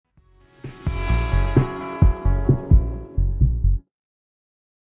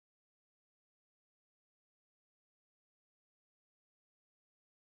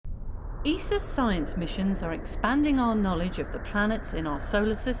ESA's science missions are expanding our knowledge of the planets in our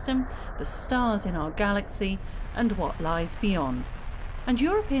solar system, the stars in our galaxy, and what lies beyond. And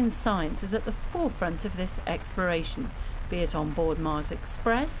European science is at the forefront of this exploration, be it on board Mars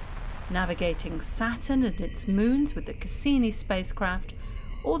Express, navigating Saturn and its moons with the Cassini spacecraft,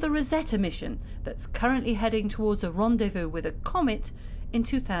 or the Rosetta mission that's currently heading towards a rendezvous with a comet in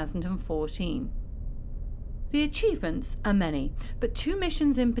 2014. The achievements are many, but two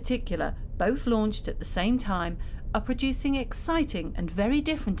missions in particular, both launched at the same time, are producing exciting and very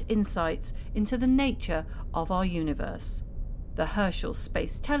different insights into the nature of our universe: the Herschel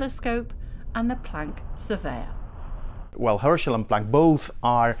Space Telescope and the Planck Surveyor. Well, Herschel and Planck both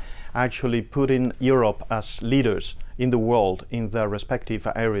are actually putting Europe as leaders in the world in their respective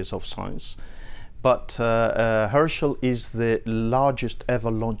areas of science. But Herschel is the largest ever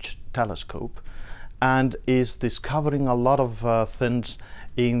launched telescope and is discovering a lot of things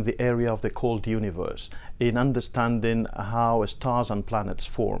in the area of the cold universe, in understanding how stars and planets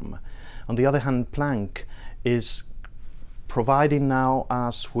form. On the other hand, Planck is providing now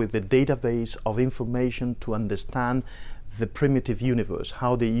us with a database of information to understand the primitive universe,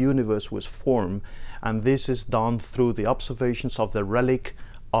 how the universe was formed, and this is done through the observations of the relic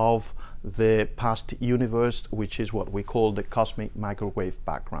of the past universe, which is what we call the cosmic microwave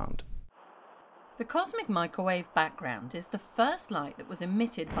background. The cosmic microwave background is the first light that was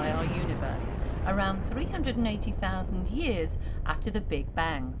emitted by our universe around 380,000 years after the Big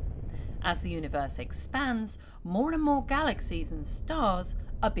Bang. As the universe expands, more and more galaxies and stars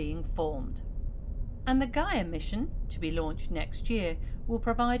are being formed. And the Gaia mission, to be launched next year, will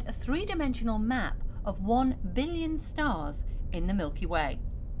provide a three-dimensional map of 1 billion stars in the Milky Way.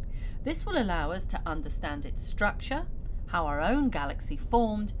 This will allow us to understand its structure, how our own galaxy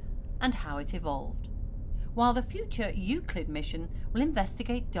formed, and how it evolved. While the future Euclid mission will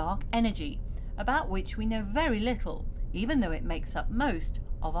investigate dark energy, about which we know very little, even though it makes up most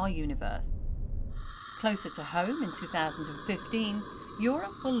of our universe. Closer to home in 2015,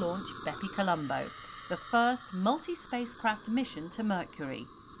 Europe will launch Bepi Colombo, the first multi-spacecraft mission to Mercury,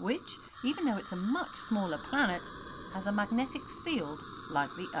 which, even though it's a much smaller planet, has a magnetic field like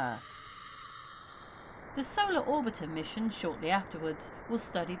the Earth. The Solar Orbiter mission shortly afterwards will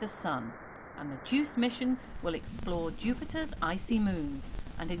study the Sun, and the JUICE mission will explore Jupiter's icy moons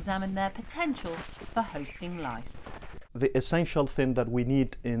and examine their potential for hosting life. The essential thing that we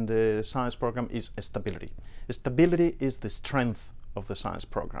need in the science program is stability. Stability is the strength of the science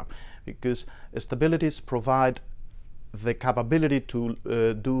program, because stabilities provide the capability to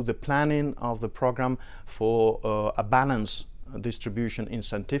do the planning of the program for a balance distribution in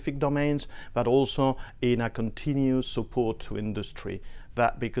scientific domains, but also in a continuous support to industry.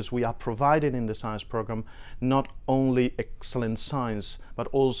 That because we are providing in the science program not only excellent science, but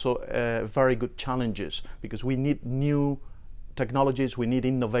also very good challenges, because we need new technologies, we need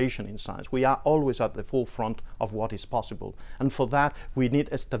innovation in science. We are always at the forefront of what is possible, and for that we need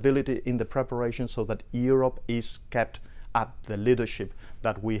a stability in the preparation so that Europe is kept at the leadership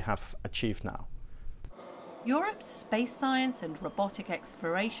that we have achieved now. Europe's space science and robotic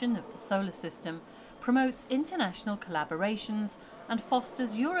exploration of the solar system promotes international collaborations and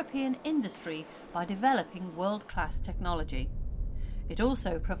fosters European industry by developing world-class technology. It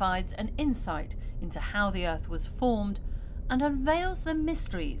also provides an insight into how the Earth was formed and unveils the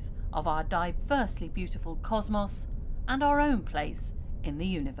mysteries of our diversely beautiful cosmos and our own place in the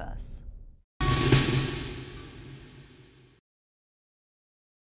universe.